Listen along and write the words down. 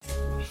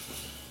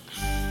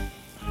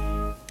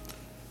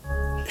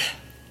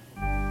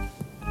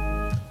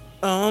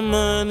All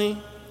money.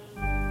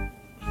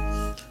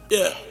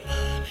 Yeah.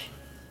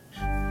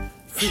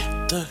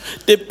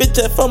 The bitch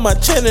that for my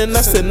channel and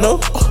I said no.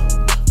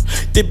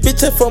 The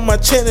bitch that for my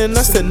channel and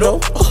I said no.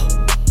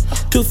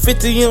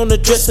 250 on the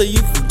dresser,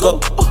 you can go.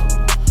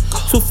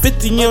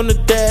 250 on the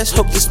dash,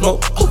 hope you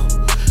smoke.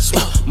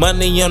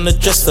 Money on the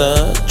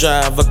dresser,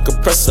 drive a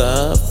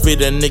compressor. Free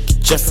the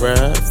nigga Jeffrey,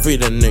 free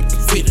the nigga.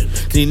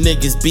 These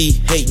niggas be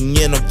hating,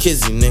 yeah, no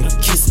kissy nigga.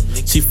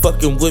 She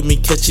fucking with me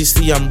cause she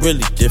see I'm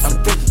really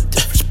different.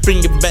 Bring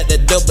it back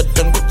that dough, but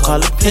don't go call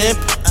it pimp.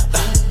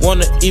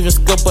 Wanna even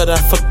scope, but I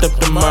fucked up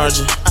the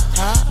margin.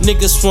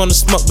 Niggas wanna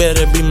smoke,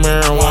 better be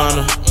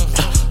marijuana.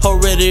 Ho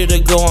ready to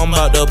go, I'm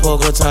about to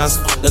poker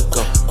times. Let's go.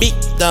 Big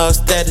dog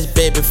status,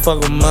 baby,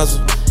 fuck a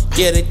muzzle.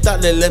 Yeah, they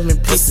thought they left me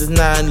pieces,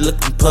 now I'm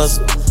looking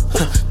puzzled.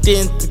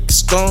 Didn't think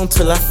it's strong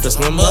till I fist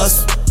my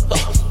muscle.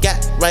 Got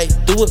right,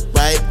 do it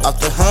right off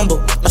the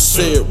humble. I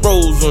said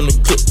rolls on the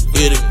clip,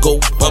 let it go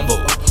bumble.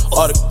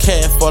 All the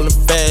cash falling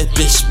fast,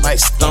 bitch might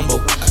stumble.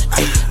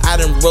 I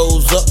done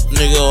rose up,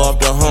 nigga, off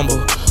the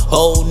humble.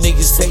 Old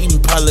niggas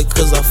hating probably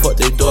cause I fucked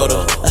their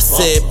daughter. I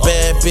said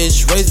bad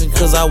bitch raising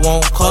cause I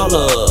won't call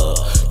her.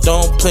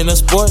 Don't play no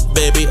sport,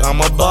 baby, I'm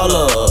a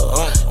baller.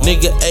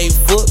 Nigga 8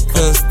 foot,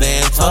 couldn't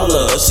stand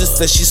taller. She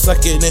said she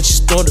suck it and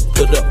she snorted,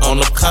 put her on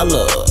the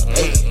collar.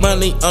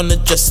 Money on the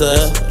dresser,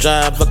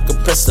 drive a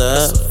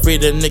compressor. Free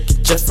the nigga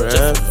Jeffrey,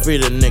 free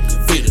the nigga.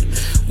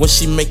 When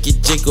she make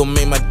it jiggle,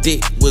 make my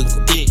dick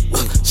wiggle.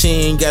 She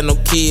ain't got no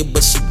kid,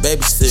 but she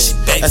babysit.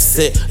 I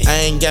said,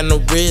 I ain't got no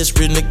rich,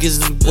 real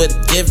niggas is what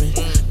it giving.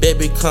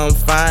 Baby, come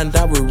find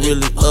out we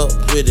really up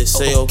with it.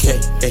 Say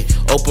okay, hey,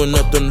 open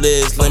up them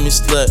legs, let me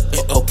slut.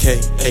 Okay,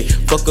 hey,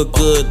 fuck her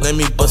good, let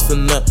me bust a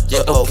nut.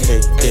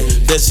 Okay, hey,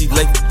 that she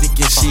like to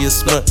thinking she a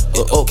smut.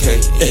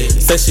 Okay, hey,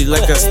 say she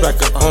like I smack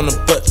her on the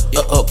butt.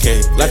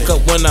 Okay, like her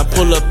when I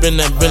pull up in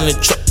that Bentley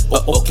truck.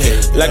 Okay,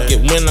 like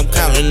it when I'm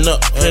counting up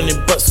plenty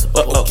bucks.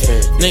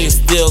 Okay,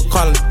 niggas still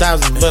calling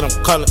thousands, but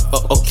I'm calling.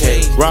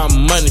 Okay, raw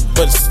money,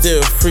 but it's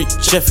still free.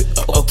 Jeffy.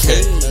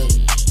 Okay,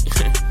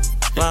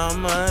 raw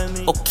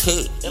money.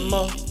 Okay,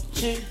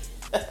 M.O.G.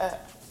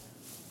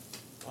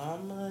 Raw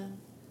money.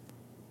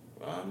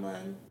 Raw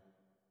money.